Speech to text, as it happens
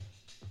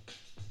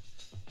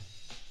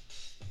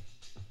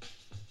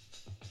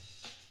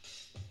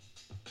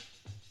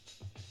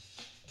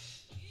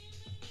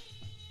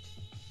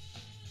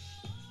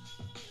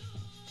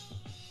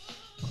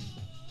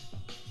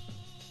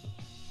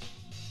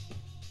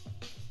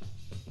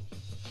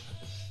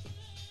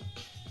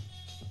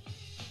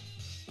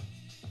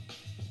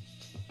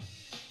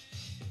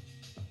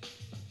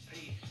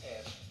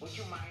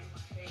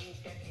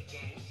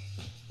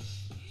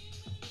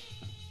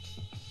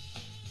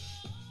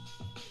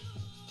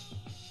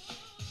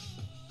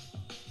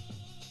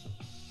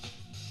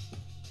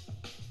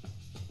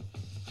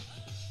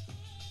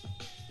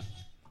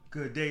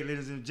Good day,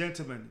 ladies and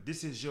gentlemen.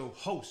 This is your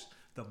host,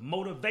 the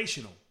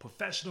motivational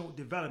professional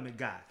development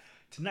guy.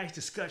 Tonight's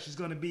discussion is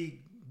going to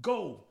be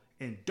go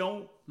and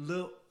don't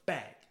look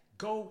back.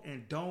 Go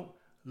and don't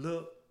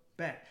look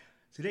back.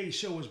 Today's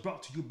show is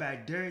brought to you by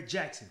Derek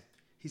Jackson.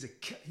 He's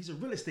a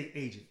real estate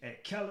agent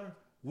at Keller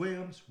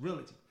Williams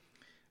Realty.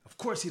 Of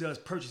course, he does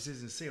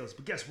purchases and sales,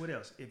 but guess what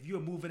else? If you're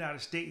moving out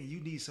of state and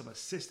you need some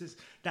assistance,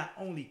 not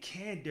only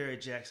can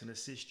Derek Jackson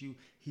assist you,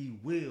 he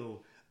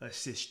will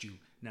assist you.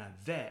 Now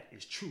that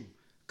is true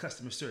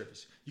customer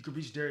service. You can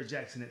reach Derek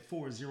Jackson at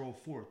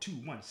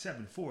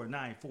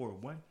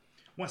 404-217-4941.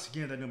 Once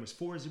again, that number is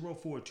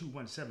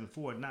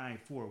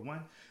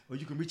 404-217-4941. Or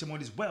you can reach him on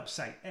his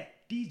website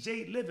at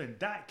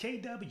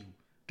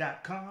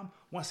djliving.kw.com.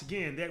 Once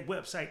again, that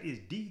website is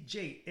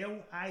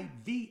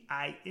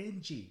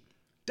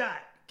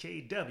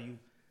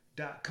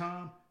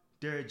djliving.kw.com.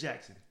 Derek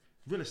Jackson,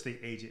 real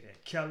estate agent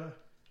at Keller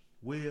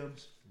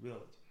Williams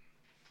Realty.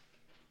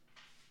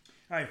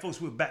 All right, folks,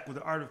 we're back with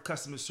the Art of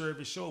Customer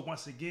Service show.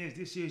 Once again,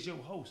 this is your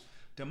host,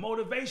 the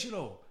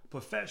motivational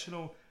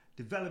professional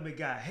development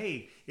guy.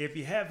 Hey, if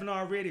you haven't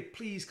already,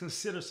 please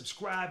consider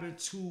subscribing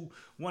to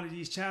one of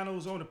these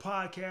channels on the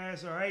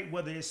podcast, all right?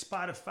 Whether it's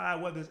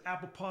Spotify, whether it's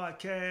Apple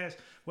Podcasts,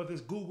 whether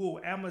it's Google,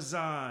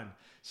 Amazon,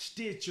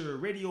 Stitcher,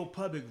 Radio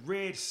Public,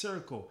 Red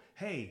Circle.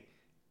 Hey,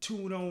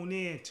 tune on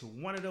in to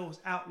one of those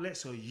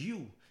outlets so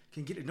you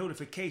can get the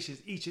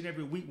notifications each and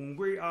every week when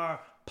we are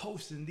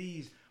posting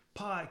these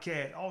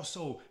podcast.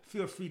 Also,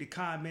 feel free to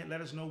comment. Let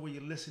us know where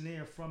you're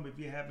listening from. If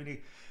you have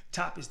any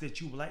topics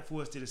that you would like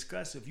for us to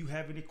discuss, if you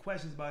have any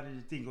questions about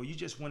anything, or you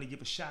just want to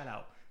give a shout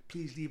out,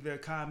 please leave their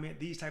comment.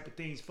 These type of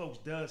things, folks,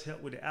 does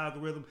help with the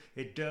algorithm.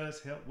 It does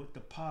help with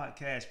the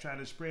podcast, trying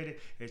to spread it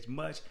as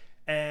much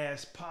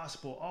as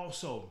possible.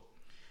 Also,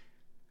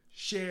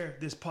 share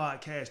this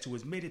podcast to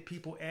as many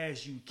people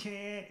as you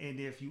can. And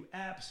if you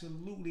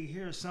absolutely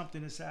hear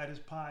something inside this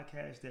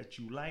podcast that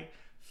you like,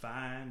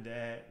 find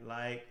that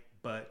like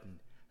button.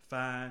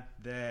 Find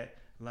that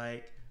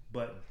like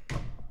button.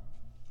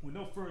 With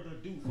no further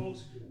ado,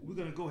 folks, we're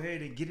going to go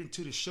ahead and get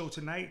into the show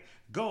tonight.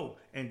 Go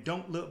and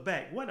don't look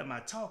back. What am I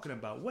talking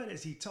about? What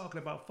is he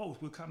talking about,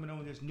 folks? We're coming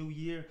on this new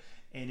year,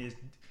 and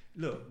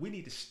look, we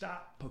need to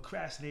stop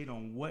procrastinating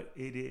on what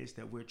it is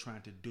that we're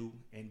trying to do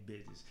in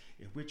business.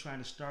 If we're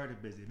trying to start a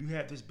business, if you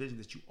have this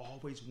business that you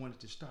always wanted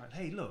to start,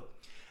 hey, look,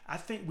 I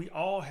think we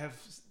all have,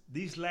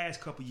 these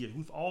last couple of years,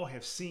 we've all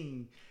have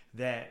seen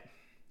that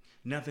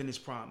nothing is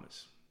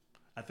promised.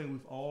 I think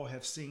we've all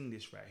have seen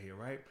this right here,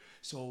 right?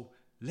 So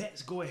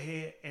let's go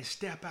ahead and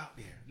step out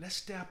there. Let's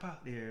step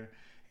out there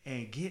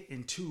and get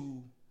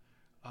into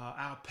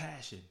our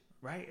passion,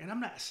 right? And I'm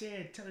not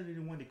telling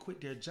anyone to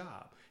quit their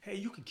job. Hey,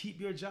 you can keep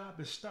your job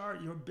and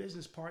start your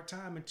business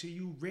part-time until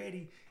you're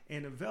ready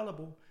and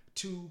available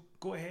to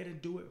go ahead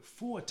and do it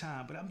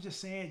full-time. But I'm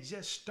just saying,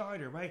 just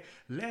start it, right?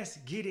 Let's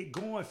get it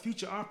going.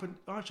 Future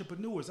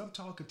entrepreneurs, I'm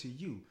talking to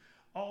you.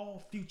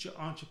 All future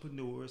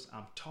entrepreneurs,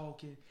 I'm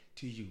talking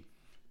to you.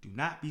 Do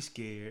not be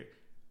scared.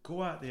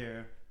 Go out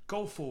there,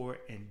 go for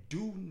it, and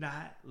do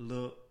not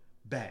look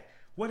back.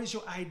 What is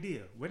your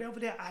idea? Whatever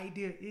that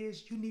idea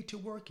is, you need to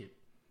work it.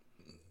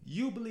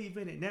 You believe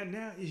in it.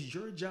 Now it's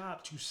your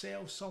job to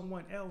sell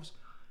someone else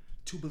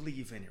to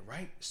believe in it,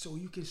 right? So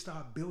you can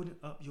start building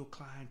up your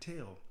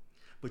clientele.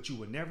 But you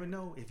will never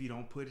know if you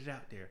don't put it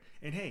out there.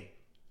 And hey,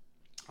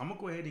 I'm going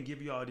to go ahead and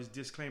give you all this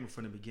disclaimer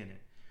from the beginning.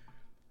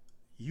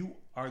 You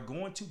are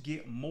going to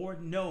get more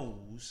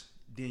no's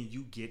than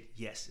you get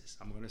yeses.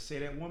 I'm going to say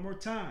that one more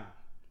time.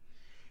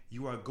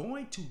 You are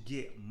going to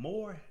get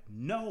more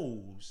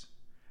no's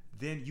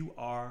than you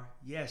are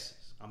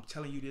yeses. I'm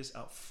telling you this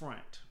up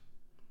front.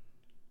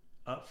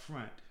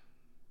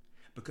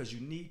 Because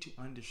you need to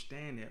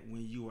understand that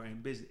when you are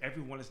in business,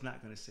 everyone is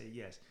not going to say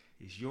yes.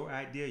 It's your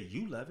idea.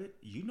 You love it.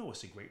 You know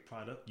it's a great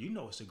product. You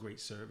know it's a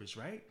great service,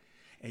 right?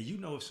 And you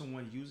know if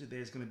someone uses it,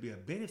 there's going to be a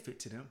benefit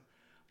to them.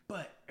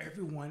 But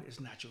everyone is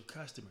not your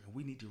customer.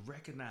 We need to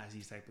recognize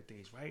these type of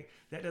things, right?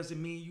 That doesn't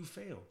mean you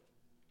fail.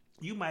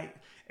 You might,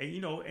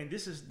 and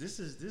this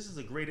is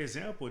a great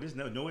example. There's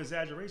no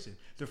exaggeration.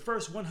 The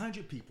first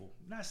 100 people,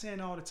 not saying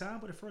all the time,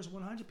 but the first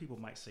 100 people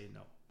might say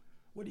no.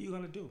 What are you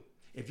going to do?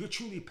 If you're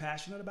truly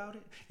passionate about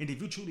it, and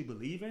if you truly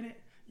believe in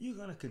it, you're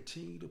going to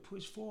continue to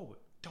push forward.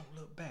 Don't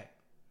look back.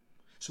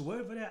 So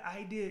whatever that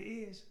idea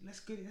is, let's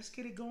get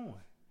it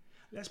going.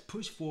 Let's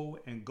push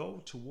forward and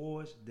go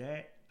towards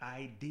that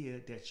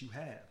idea that you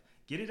have.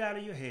 Get it out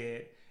of your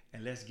head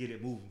and let's get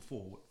it moving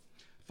forward.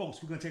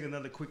 Folks, we're going to take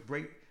another quick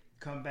break.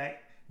 Come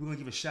back. We're going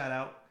to give a shout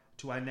out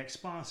to our next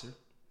sponsor,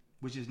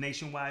 which is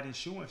Nationwide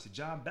Insurance, the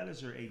John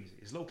Bellinger Agency.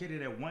 It's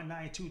located at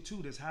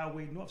 1922, that's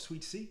Highway North,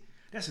 Suite C.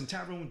 That's in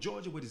Tyrone,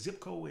 Georgia, where the zip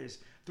code is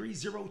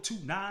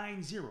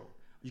 30290.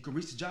 You can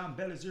reach the John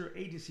Bellinger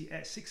Agency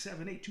at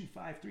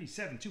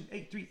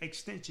 678-253-7283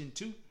 extension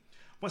 2.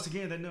 Once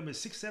again, that number is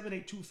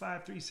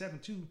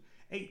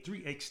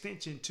 678-253-7283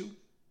 extension 2.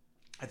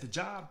 At the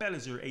John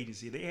Bellinger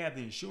Agency, they have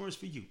the insurance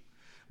for you.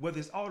 Whether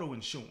it's auto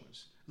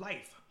insurance,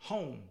 life,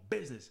 home,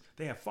 business.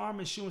 They have farm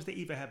insurance. They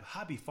even have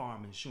hobby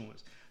farm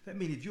insurance. That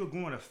means if you're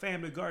growing a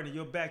family garden in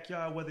your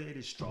backyard, whether it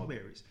is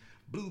strawberries,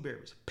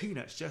 blueberries,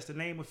 peanuts, just to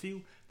name a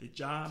few, the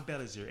John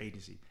Bellinger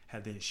Agency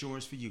have the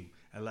insurance for you.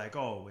 And like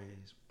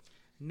always,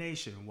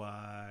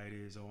 Nationwide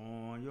is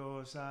on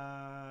your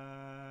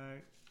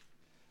side.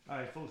 All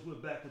right, folks, we're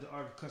back with the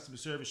Art of Customer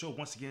Service Show.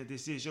 Once again,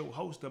 this is your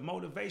host, the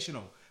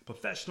motivational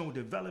professional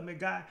development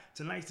guy.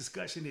 Tonight's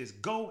discussion is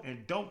go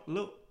and don't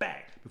look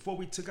back. Before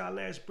we took our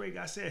last break,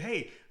 I said,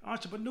 hey,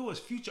 entrepreneurs,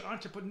 future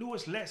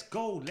entrepreneurs, let's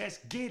go, let's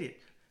get it.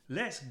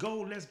 Let's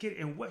go, let's get it.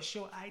 And what's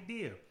your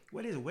idea?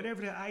 What is it?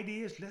 Whatever the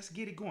idea is, let's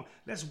get it going.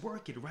 Let's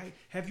work it, right?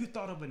 Have you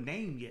thought of a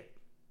name yet?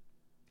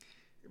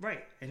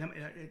 Right, and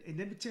let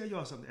me tell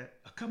y'all something.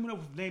 Coming up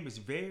with a name is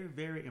very,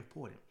 very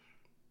important.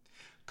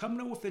 Coming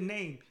up with a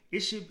name,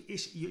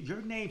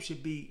 your name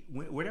should be,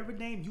 whatever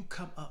name you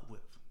come up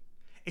with,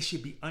 it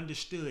should be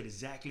understood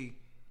exactly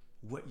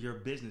what your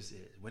business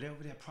is,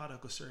 whatever that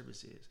product or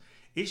service is.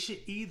 It should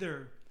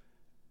either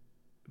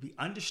be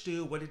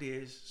understood what it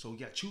is, so you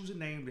got to choose a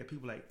name that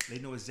people like, they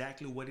know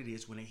exactly what it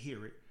is when they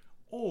hear it,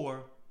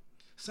 or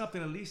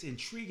something at least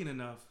intriguing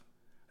enough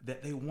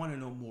that they want to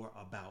know more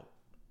about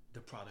the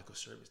product or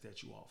service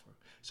that you offer.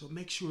 So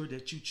make sure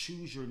that you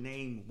choose your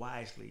name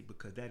wisely,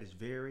 because that is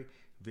very,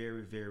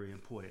 very, very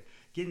important.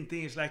 Getting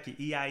things like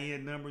your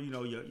EIN number,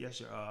 your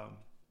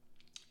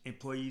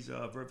employees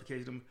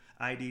verification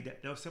ID,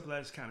 that simple,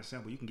 that's kind of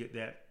simple. You can get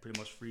that pretty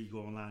much free. Go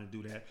online and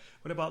do that.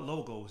 What about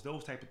logos,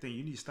 those type of things?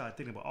 You need to start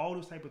thinking about all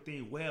those type of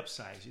things.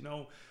 Websites,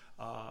 a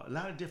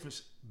lot of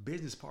different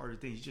business part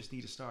of things you just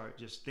need to start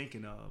just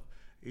thinking of.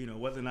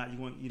 Whether or not you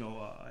want,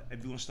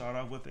 if you want to start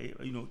off with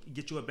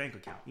get you a bank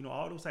account,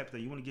 all those type of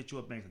things. You want to get you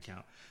a bank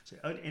account. So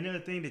another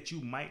thing that you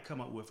might come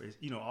up with is,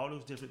 all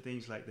those different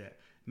things like that.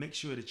 Make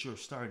sure that you're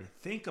starting to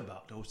think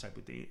about those type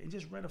of things and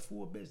just run a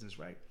full business,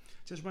 right?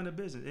 Just run a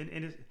business.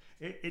 And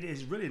it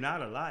is really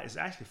not a lot. It's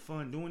actually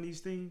fun doing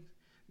these things,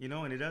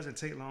 and it doesn't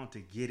take long to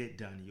get it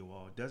done, you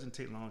all. It doesn't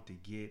take long to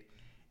get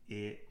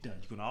it done.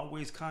 You can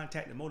always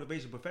contact the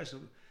motivation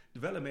professional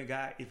development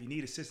guy if you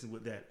need assistance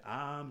with that.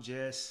 I'm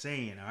just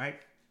saying, all right?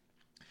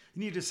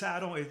 You need to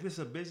decide on if it's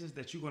a business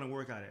that you're going to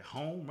work out at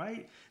home,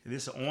 right? If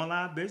it's an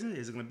online business,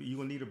 is it going to be, you're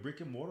going to need a brick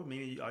and mortar?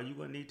 Meaning, are you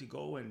going to need to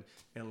go and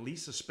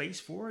lease a space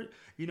for it?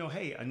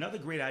 Hey, another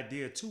great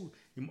idea too.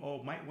 You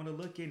might want to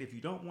look in, if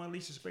you don't want to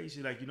lease a space,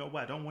 you're like,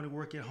 what? I don't want to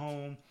work at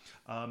home.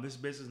 This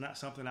business is not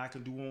something I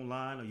can do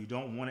online, or you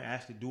don't want to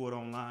actually do it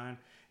online.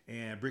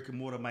 And brick and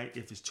mortar might,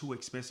 if it's too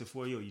expensive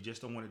for you, or you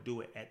just don't want to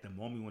do it at the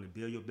moment, you want to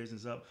build your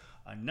business up.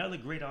 Another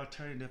great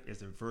alternative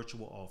is a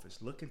virtual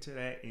office. Look into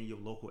that in your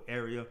local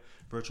area.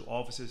 Virtual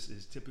offices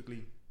is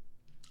typically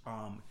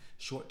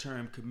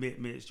short-term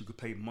commitments. You could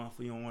pay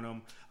monthly on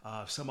them.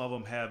 Some of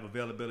them have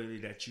availability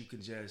that you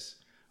can just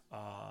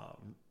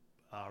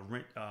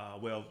rent.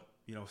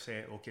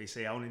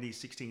 Say I only need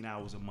 16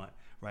 hours a month,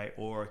 right?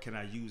 Or can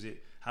I use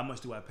it? How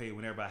much do I pay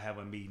whenever I have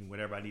a meeting,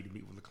 whenever I need to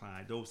meet with a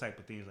client? Those type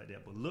of things like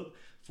that. But look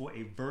for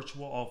a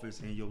virtual office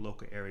in your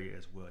local area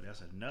as well.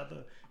 That's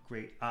another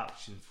great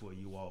option for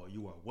you all.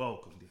 You are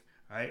welcome,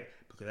 all right?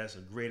 Because that's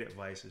a great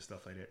advice and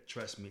stuff like that.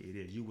 Trust me, it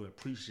is. You will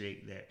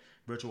appreciate that.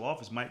 Virtual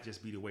office might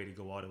just be the way to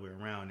go all the way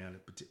around now,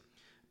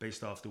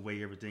 based off the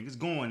way everything is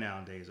going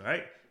nowadays, all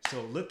right?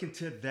 So look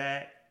into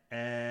that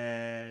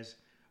as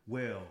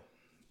well,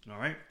 all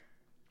right?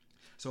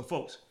 So,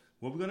 folks,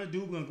 what we're going to do,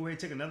 we're going to go ahead and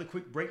take another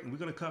quick break, and we're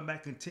going to come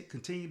back and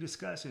continue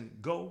discussing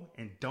go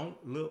and don't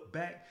look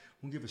back.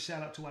 We'll give a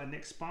shout out to our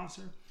next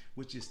sponsor,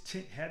 which is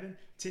Tent Heaven.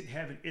 Tent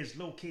Heaven is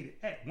located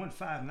at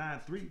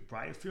 1593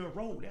 Briarfield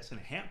Road. That's in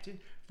Hampton,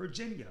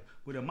 Virginia,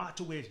 where the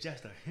motto is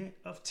just a hint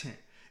of tent.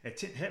 At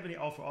Tent Heaven, they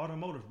offer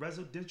automotive,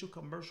 residential,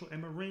 commercial,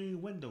 and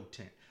marine window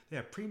tint. They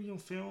have premium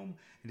film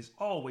and is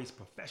always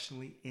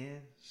professionally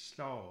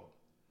installed.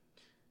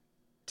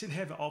 Tent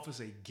Heaven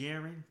offers a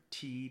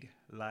guaranteed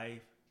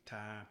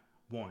lifetime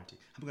warranty.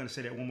 I'm going to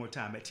say that one more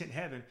time. At Tent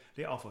Heaven,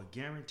 they offer a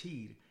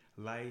guaranteed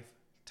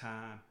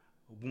lifetime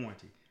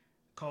warranty.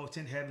 Call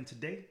Tent Heaven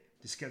today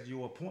to schedule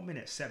your appointment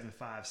at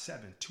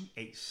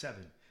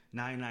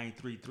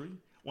 757-287-9933.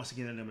 Once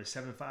again, the number is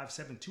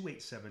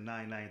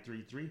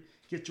 757-287-9933.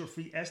 Get your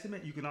free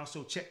estimate. You can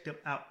also check them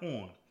out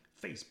on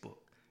Facebook,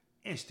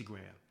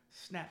 Instagram,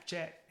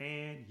 Snapchat,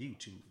 and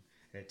YouTube.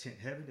 At Tent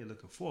Heaven, they're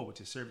looking forward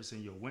to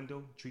servicing your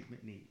window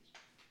treatment needs.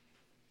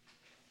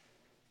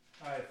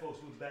 All right, folks,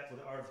 we're back with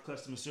the Art of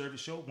Customer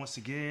Service Show. Once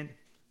again,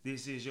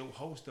 this is your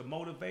host, the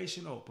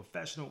motivational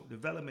professional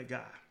development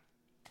guy.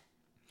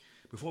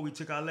 Before we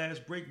took our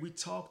last break, we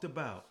talked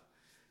about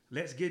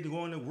let's get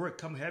going to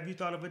work. Have you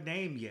thought of a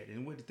name yet?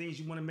 And what the things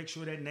you want to make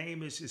sure that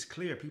name is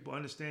clear. People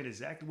understand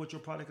exactly what your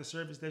product or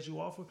service that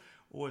you offer,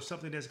 or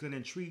something that's going to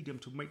intrigue them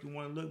to make them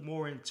want to look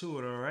more into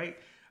it, all right?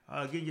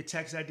 Getting your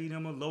tax ID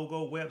number,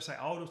 logo,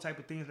 website, all those type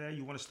of things that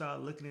you want to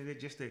start looking at it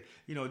just to,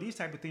 these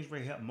type of things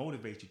really help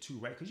motivate you too,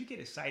 right? Because you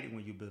get excited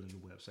when you're building your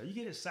website. You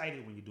get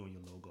excited when you're doing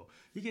your logo.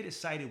 You get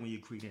excited when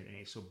you're creating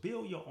it. So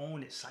build your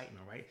own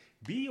excitement, right?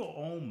 Be your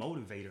own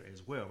motivator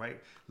as well,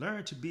 right?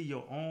 Learn to be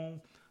your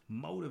own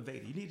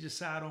motivated. You need to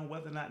decide on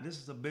whether or not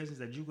this is a business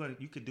that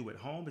you could do at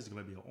home. Is it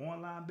going to be an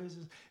online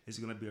business? Is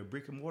it going to be a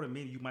brick and mortar?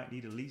 Meaning you might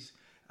need at least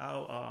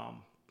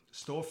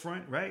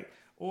storefront, right?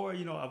 Or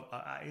and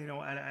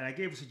I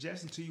gave a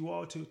suggestion to you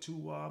all to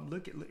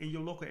look at in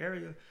your local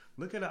area.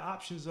 Look at the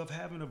options of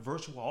having a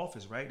virtual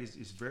office, right?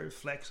 It's very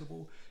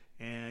flexible,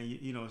 and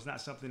it's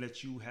not something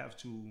that you have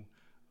to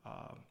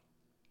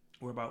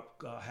worry about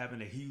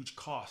having a huge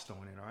cost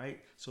on it. All right,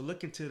 so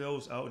look into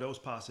those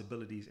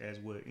possibilities as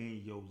well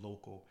in your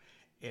local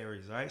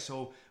areas. All right,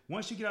 so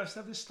once you get out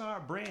stuff, just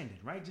start branding,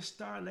 right? Just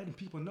start letting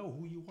people know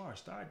who you are.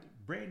 Start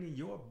branding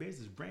your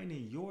business,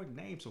 branding your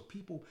name, so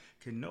people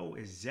can know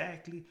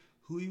exactly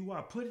who you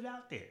are. Put it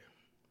out there.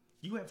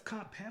 You have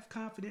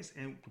confidence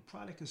in the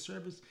product and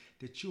service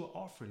that you are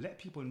offering. Let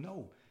people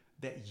know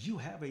that you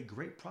have a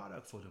great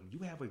product for them. You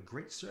have a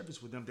great service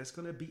for them that's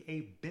going to be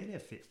a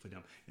benefit for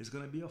them. It's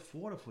going to be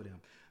affordable for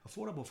them.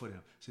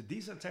 So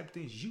these are the type of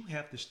things you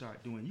have to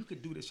start doing. You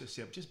could do this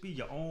yourself. Just be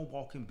your own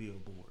walking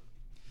billboard.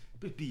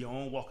 Just be your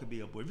own walking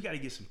billboard. You got to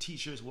get some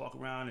t-shirts, walk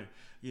around and,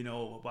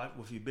 about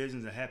with your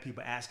business and have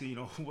people asking,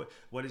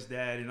 what is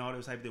that and all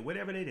those type of things.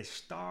 Whatever it is,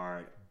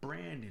 start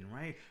branding,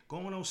 right?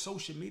 Going on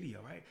social media,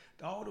 right?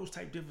 All those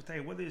type of different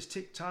things, whether it's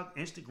TikTok,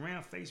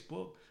 Instagram,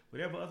 Facebook,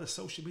 whatever other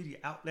social media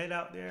outlet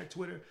out there,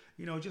 Twitter,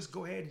 just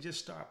go ahead and just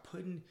start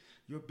putting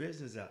your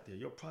business out there,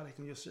 your product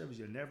and your service.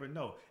 You'll never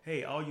know.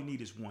 Hey, all you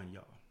need is one,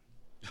 y'all.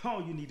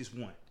 All you need is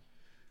one.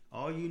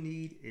 All you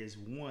need is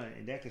one,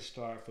 and that can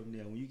start from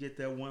there. When you get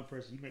that one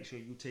person, you make sure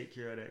you take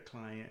care of that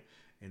client,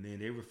 and then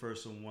they refer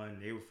someone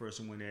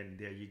there, and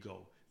there you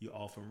go. You're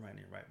off and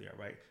running right there,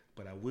 right?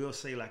 But I will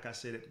say, like I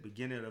said at the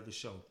beginning of the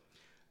show,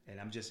 and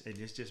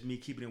it's just me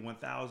keeping it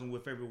 1,000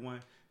 with everyone,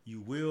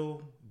 you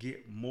will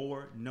get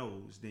more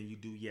no's than you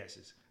do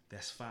yeses.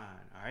 That's fine,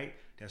 all right?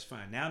 That's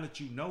fine. Now that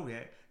you know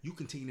that, you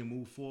continue to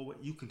move forward.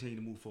 You continue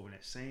to move forward.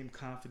 That same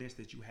confidence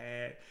that you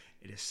had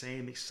and the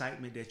same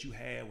excitement that you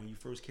had when you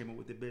first came up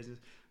with the business.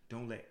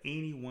 Don't let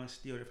anyone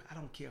steal it. I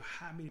don't care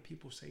how many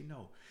people say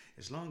no.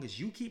 As long as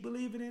you keep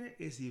believing in it,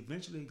 it's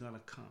eventually going to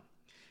come.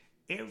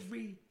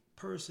 Every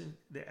person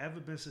that ever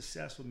been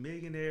successful,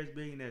 millionaires,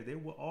 billionaires, they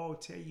will all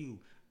tell you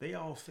they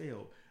all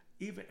failed.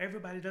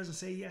 Everybody doesn't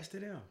say yes to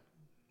them,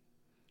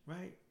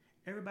 right?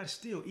 Everybody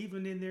still,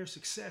 even in their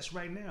success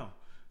right now,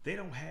 they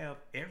don't have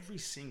every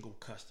single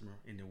customer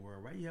in the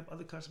world, right? You have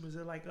other customers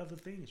that like other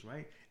things,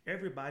 right?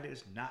 Everybody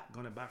is not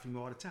going to buy from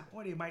you all the time,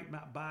 or they might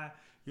not buy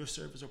your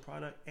service or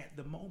product at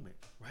the moment,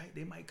 right?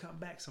 They might come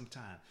back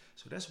sometime.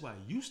 So that's why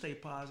you stay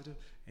positive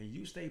and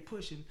you stay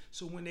pushing.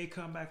 So when they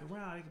come back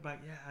around, they can be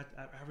like, yeah,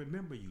 I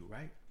remember you,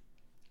 right?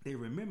 They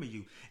remember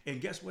you. And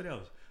guess what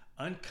else?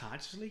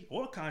 Unconsciously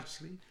or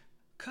consciously,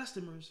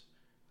 customers,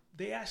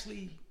 they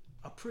actually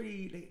are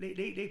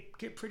they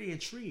get pretty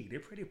intrigued. They're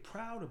pretty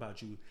proud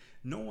about you,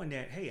 knowing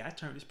that, hey, I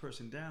turned this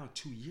person down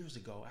 2 years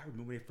ago. I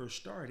remember when they first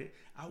started,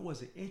 I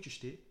wasn't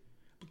interested,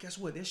 but guess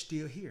what? They're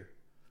still here.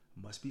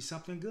 Must be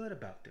something good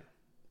about them.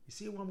 You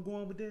see where I'm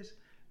going with this?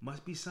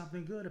 Must be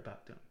something good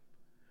about them.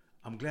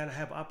 I'm glad I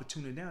have an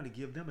opportunity now to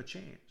give them a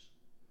chance.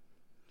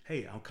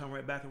 Hey, I'll come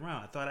right back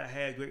around. I thought I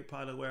had a great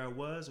product where I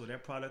was, or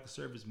that product or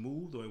service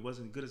moved, or it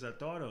wasn't as good as I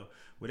thought, or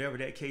whatever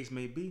that case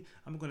may be.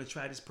 I'm going to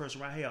try this person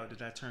right here out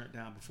that I turned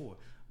down before.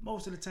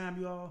 Most of the time,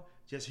 y'all,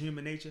 just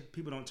human nature,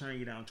 people don't turn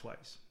you down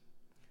twice.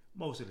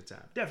 Most of the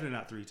time. Definitely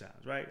not 3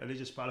 times, right? Or they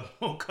just probably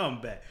won't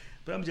come back.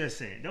 But I'm just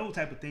saying, those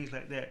type of things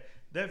like that,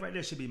 that right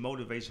there should be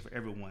motivation for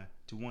everyone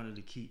to want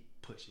to keep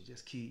pushing.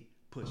 Just keep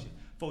pushing.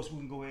 Folks, we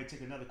can go ahead and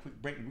take another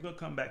quick break, and we're going to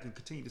come back and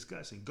continue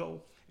discussing.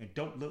 Go and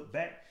don't look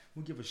back.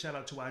 We'll give a shout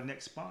out to our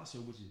next sponsor,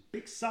 which is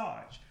Big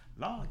Sarge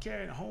Lawn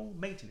Care and Home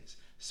Maintenance,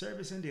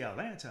 service in the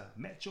Atlanta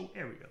metro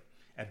area.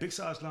 At Big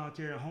Sarge Lawn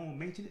Care and Home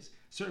Maintenance,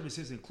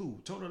 services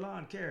include total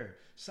lawn care,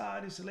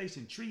 sod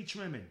installation, tree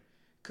trimming,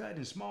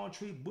 cutting small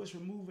tree, bush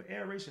removal,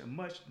 aeration, and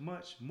much,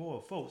 much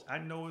more. Folks, I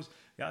know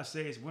y'all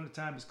say it's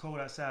wintertime, it's cold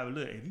outside, but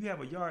look, if you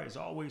have a yard, it's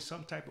always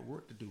some type of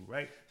work to do,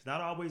 right? It's not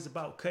always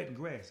about cutting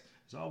grass.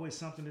 There's always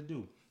something to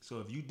do. So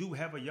if you do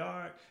have a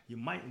yard, you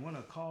might want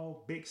to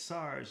call Big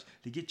Sarge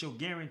to get your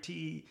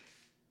guaranteed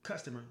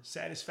customer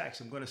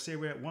satisfaction. I'm going to say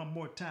that one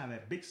more time.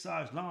 At Big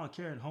Sarge Lawn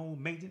Care and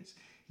Home Maintenance,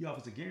 he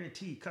offers a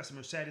guaranteed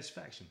customer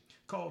satisfaction.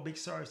 Call Big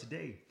Sarge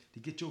today to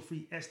get your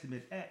free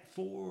estimate at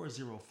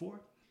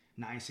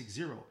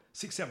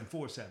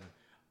 404-960-6747.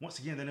 Once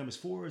again, the number is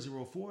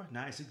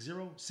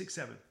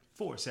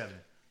 404-960-6747.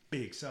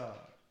 Big Sarge.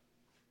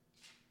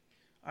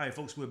 All right,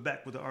 folks, we're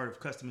back with the Art of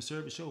Customer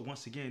Service show.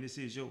 Once again, this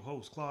is your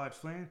host, Claude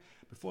Flynn.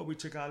 Before we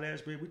took our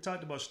last break, we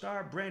talked about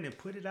start branding.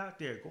 Put it out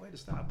there. Go ahead and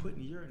start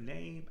putting your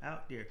name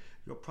out there,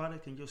 your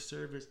product and your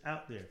service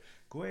out there.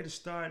 Go ahead and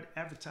start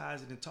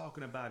advertising and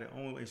talking about it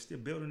and still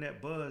building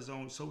that buzz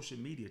on social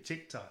media,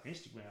 TikTok,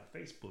 Instagram,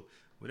 Facebook,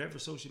 whatever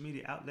social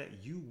media outlet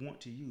you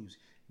want to use.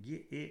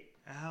 Get it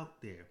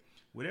out there.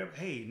 Whatever.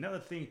 Hey, another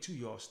thing too,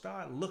 y'all.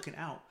 Start looking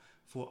out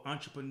for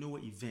entrepreneur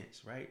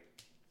events, right?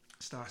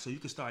 So you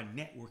can start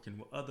networking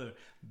with other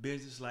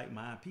business like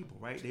mind people,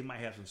 right? They might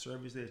have some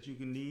service that you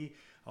can need,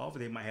 offer.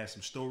 They might have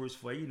some stories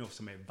for you,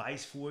 some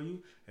advice for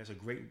you. That's a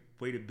great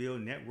way to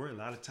build network. A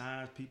lot of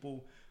times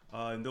people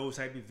in those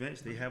type of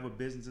events, they have a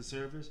business or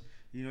service.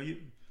 You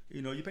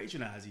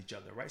patronize each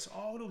other, right? So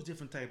all those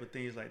different type of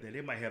things like that,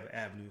 they might have an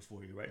avenue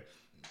for you, right?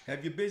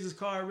 Have your business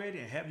card ready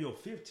and have your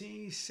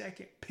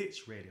 15-second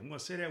pitch ready. I'm going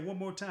to say that one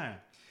more time.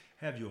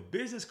 Have your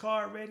business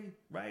card ready,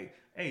 right?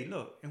 Hey,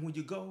 look, and when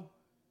you go,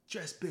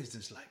 dress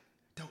business-like.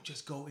 Don't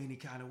just go any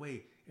kind of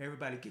way.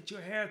 Everybody, get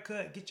your hair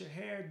cut, get your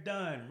hair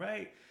done,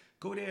 right?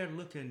 Go there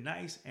looking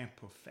nice and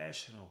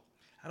professional.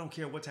 I don't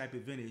care what type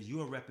of event it is.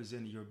 You're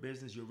representing your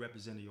business. You're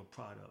representing your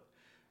product,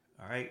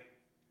 all right?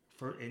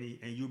 And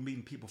you're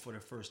meeting people for the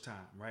first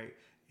time, right?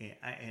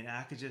 And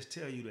I could just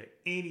tell you that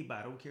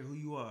anybody, I don't care who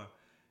you are,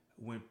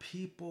 when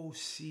people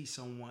see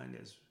someone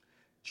that's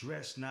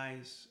dressed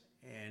nice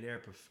and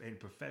they're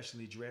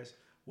professionally dressed,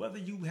 whether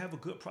you have a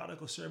good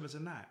product or service or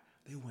not,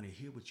 they want to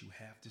hear what you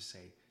have to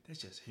say. That's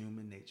just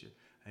human nature.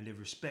 And the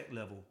respect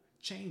level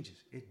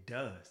changes. It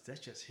does. That's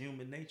just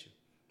human nature,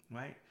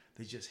 right?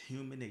 That's just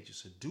human nature.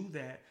 So do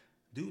that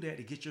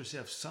to get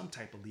yourself some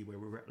type of leeway,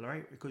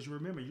 right? Because you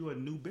remember, you're a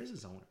new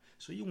business owner.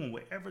 So you want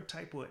whatever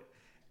type of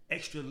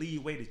extra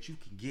leeway that you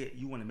can get,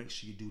 you want to make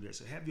sure you do that.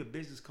 So have your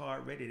business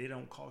card ready. They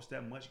don't cost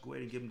that much. Go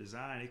ahead and give them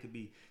design. It could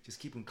be just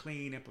keep them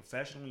clean and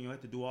professional. You don't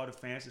have to do all the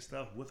fancy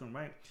stuff with them,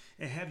 right?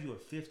 And have you a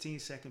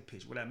 15-second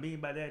pitch. What I mean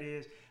by that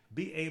is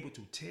be able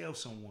to tell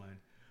someone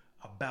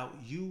about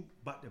you,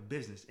 about the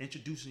business,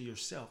 introducing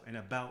yourself, and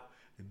about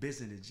the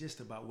business, and just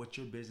about what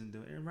your business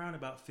doing in around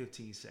about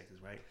 15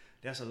 seconds, right?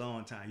 That's a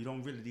long time. You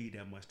don't really need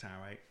that much time,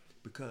 right?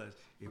 Because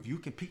if you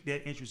can pique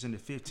that interest in the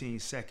 15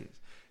 seconds,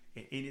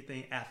 and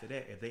anything after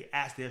that,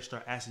 if they'll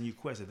start asking you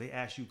questions. If they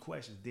ask you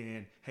questions,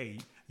 then hey,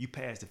 you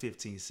passed the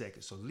 15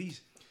 seconds. So at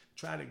least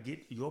try to get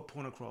your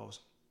point across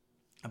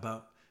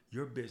about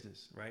your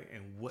business, right?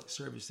 And what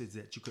services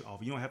that you could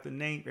offer. You don't have to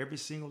name every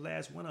single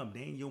last one of them.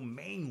 Name your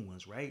main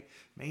ones, right?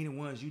 Main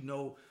ones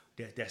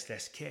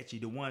that's catchy.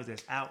 The ones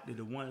that's out there,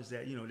 the ones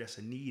that that's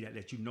a need that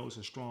is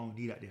a strong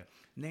need out there.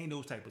 Name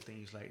those type of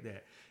things like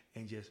that.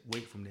 And just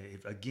wait from there.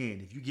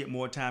 If you get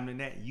more time than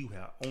that, you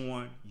are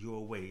on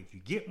your way. If you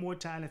get more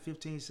time than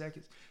 15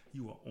 seconds,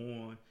 you are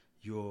on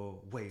your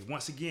way.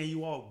 Once again,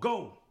 you all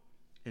go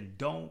and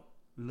don't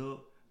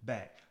look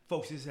back.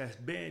 Folks, this has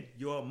been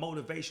your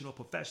motivational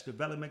professional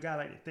development guy. I'd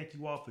like to thank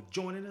you all for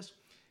joining us.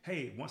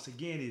 Hey, once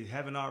again, if you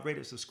haven't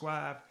already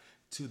subscribed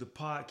to the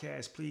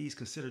podcast, please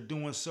consider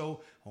doing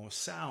so on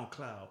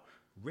SoundCloud,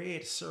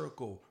 Red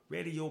Circle,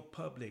 Radio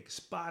Public,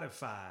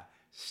 Spotify,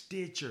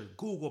 Stitcher,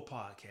 Google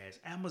Podcasts,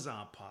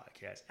 Amazon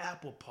Podcasts,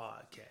 Apple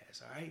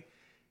Podcasts, all right?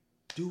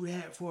 Do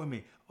that for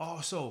me.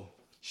 Also,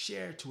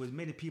 share to as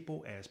many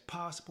people as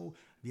possible.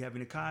 If you have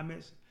any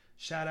comments,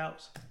 shout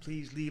outs,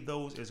 please leave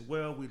those as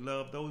well. We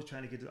love those,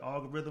 trying to get the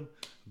algorithm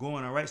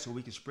going, all right, so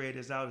we can spread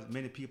this out as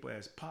many people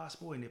as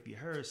possible. And if you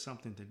heard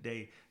something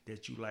today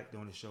that you liked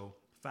on the show,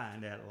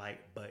 find that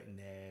like button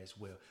as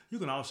well. You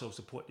can also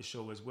support the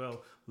show as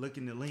well. Look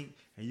in the link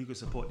and you can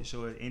support the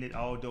show.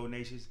 All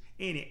donations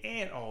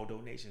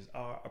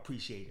are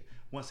appreciated.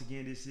 Once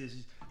again, this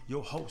is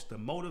your host, the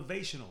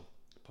motivational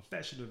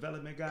professional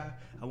development guy.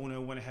 I want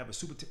everyone to have a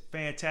super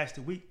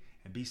fantastic week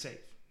and be safe.